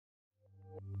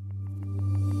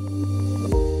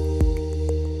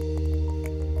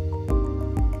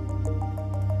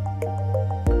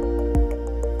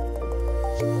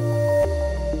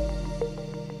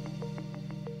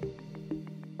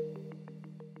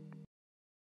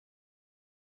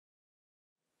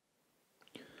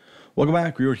Welcome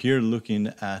back. We are here looking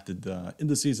at the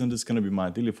indices, and this is going to be my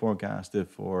daily forecast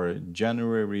for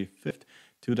January 5th,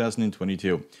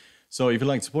 2022. So if you'd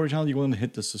like to support the channel, you're going to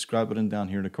hit the subscribe button down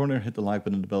here in the corner, hit the like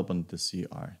button and the bell button to see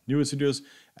our newest videos,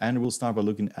 and we'll start by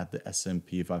looking at the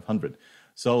S&P 500.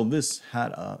 So this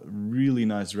had a really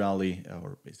nice rally,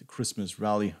 or basically Christmas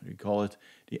rally, we call it,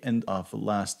 the end of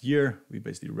last year. We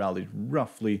basically rallied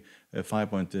roughly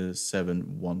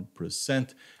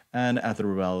 5.71%. And after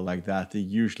a rally like that,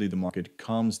 usually the market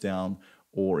calms down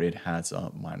or it has a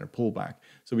minor pullback.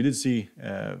 So we did see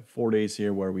 4 days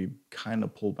here where we kind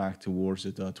of pulled back towards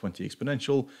the 20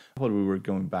 exponential, but we were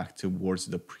going back towards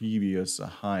the previous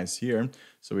highs here.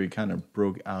 So we kind of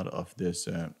broke out of this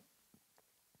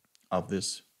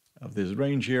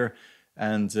range here,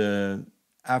 and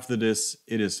after this,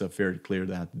 it is fairly clear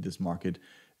that this market,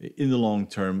 in the long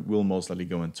term, will most likely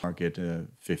go and target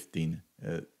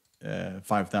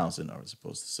 5,000, I was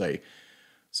supposed to say.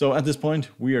 So at this point,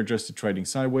 we are just trading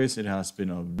sideways. It has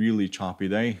been a really choppy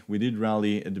day. We did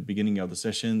rally at the beginning of the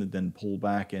session, then pull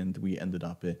back, and we ended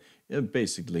up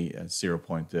basically at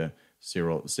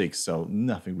 0.06. So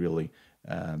nothing really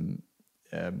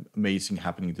amazing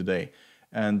happening today.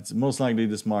 And most likely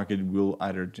this market will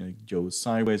either go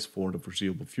sideways for the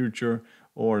foreseeable future,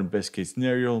 or in best case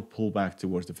scenario, pull back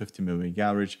towards the 50-moving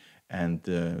average, and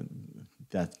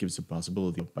that gives the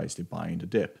possibility of basically buying the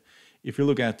dip. If you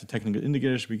look at the technical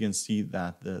indicators, we can see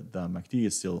that the MACD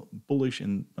is still bullish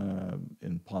in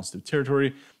positive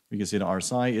territory. We can see the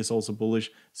RSI is also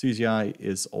bullish. CCI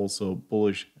is also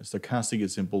bullish. Stochastic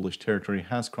is in bullish territory,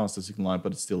 has crossed the signal line,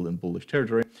 but it's still in bullish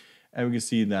territory. And we can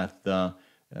see that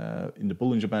in the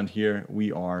Bollinger Band here,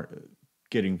 we are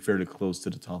getting fairly close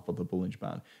to the top of the Bollinger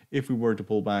Band. If we were to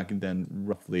pull back, then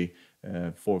roughly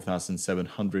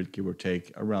 4,700, give or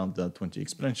take, around the 20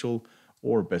 exponential,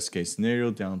 or best case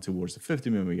scenario, down towards the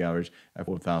 50-moving average at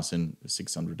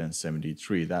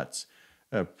 4,673. That's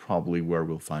probably where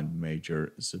we'll find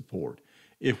major support.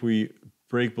 If we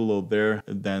break below there,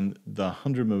 then the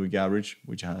 100-moving average,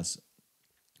 which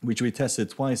we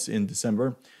tested twice in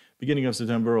December, beginning of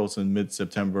September, also in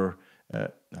mid-September,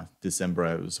 December,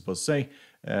 I was supposed to say,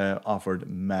 offered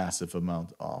massive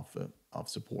amount of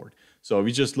support. So if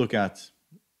we just look at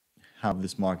how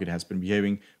this market has been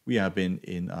behaving, we have been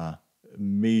in a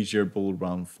major bull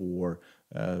run for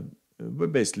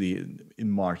basically in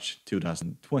March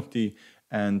 2020,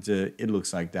 and it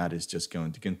looks like that is just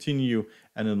going to continue,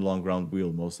 and in the long run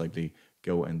we'll most likely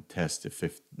go and test the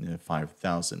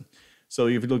 5,000. So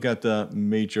if you look at the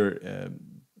major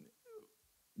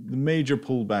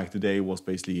pullback today was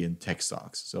basically in tech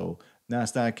stocks. So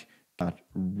Nasdaq got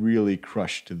really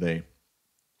crushed today,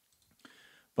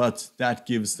 but that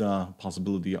gives the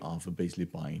possibility of basically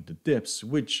buying the dips,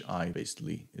 which I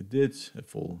basically did. A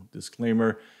full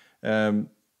disclaimer. Main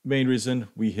reason,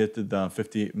 we hit the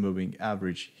 50-moving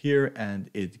average here and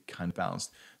it kind of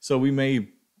bounced. So we may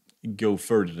go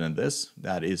further than this.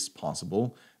 That is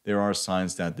possible. There are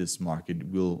signs that this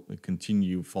market will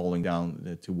continue falling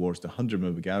down towards the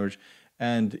 100-moving average.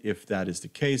 And if that is the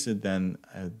case, then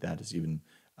that is even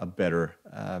a better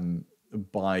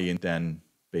buy-in than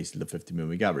basically the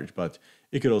 50-moving average. But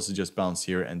it could also just bounce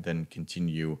here and then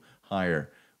continue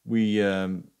higher. We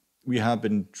have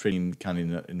been trading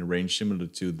kind of in a range similar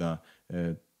to the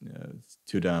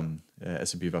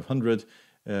S&P 500,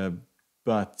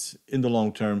 but in the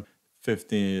long term,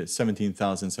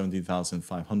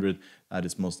 17,500, that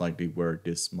is most likely where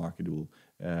this market will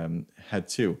head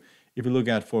to. If you look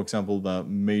at, for example, the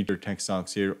major tech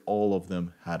stocks here, all of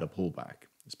them had a pullback,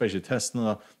 especially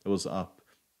Tesla, that was up,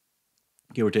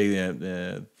 give or take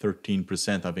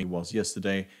 13%, I think it was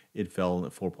yesterday. It fell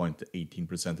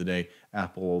 4.18% today.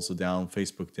 Apple also down,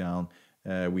 Facebook down.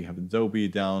 We have Adobe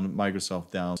down,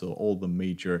 Microsoft down. So all the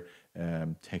major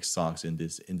tech stocks in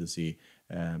this indice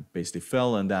basically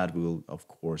fell, and that will, of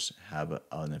course, have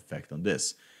an effect on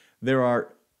this. There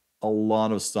are a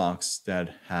lot of stocks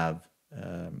that have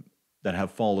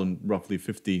fallen roughly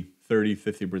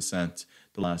 50%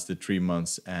 the last 3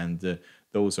 months, and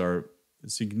those are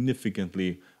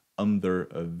significantly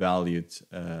undervalued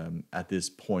at this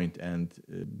point, and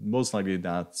most likely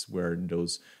that's where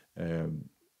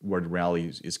where the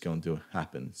rally is going to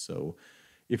happen. So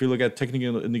if you look at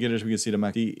technical indicators, we can see the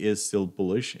MACD is still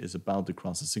bullish, is about to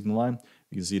cross the signal line.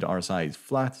 You can see the RSI is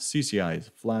flat, CCI is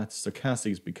flat,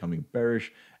 stochastic is becoming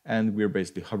bearish, and we're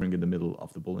basically hovering in the middle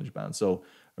of the Bollinger Band. So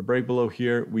a break below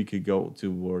here, we could go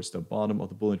towards the bottom of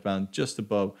the Bollinger Band, just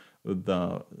above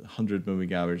the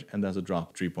 100-moving average, and that's a drop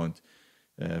of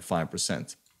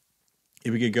 3.5%.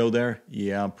 If we could go there,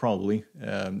 yeah, probably.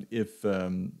 If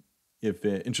If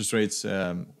interest rates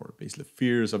or basically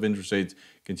fears of interest rates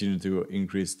continue to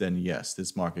increase, then yes,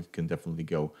 this market can definitely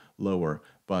go lower.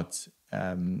 But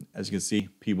as you can see,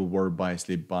 people were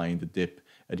basically buying the dip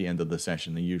at the end of the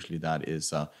session, and usually that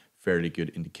is a fairly good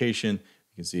indication.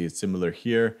 You can see it's similar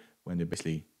here when they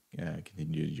basically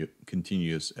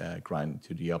continues grind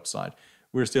to the upside.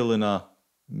 We're still in a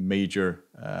major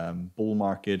bull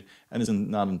market, and it's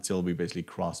not until we basically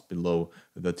cross below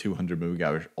the 200 moving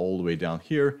average all the way down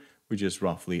here, which is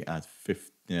roughly at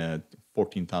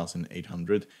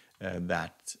 14,800,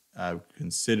 that I would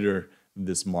consider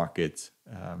this market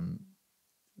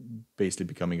basically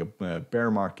becoming a bear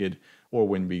market, or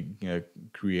when we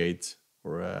create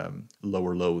or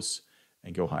lower lows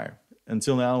and go higher.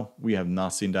 Until now, we have not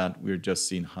seen that. We're just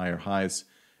seeing higher highs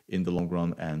in the long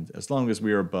run, and as long as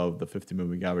we are above the 50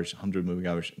 moving average, 100 moving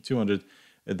average, and 200,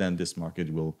 then this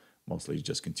market will mostly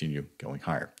just continue going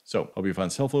higher. So hope you find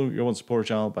this helpful. You want to support our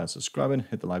channel by subscribing,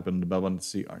 hit the like button and the bell button to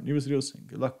see our newest videos, and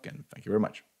good luck, and thank you very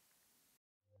much.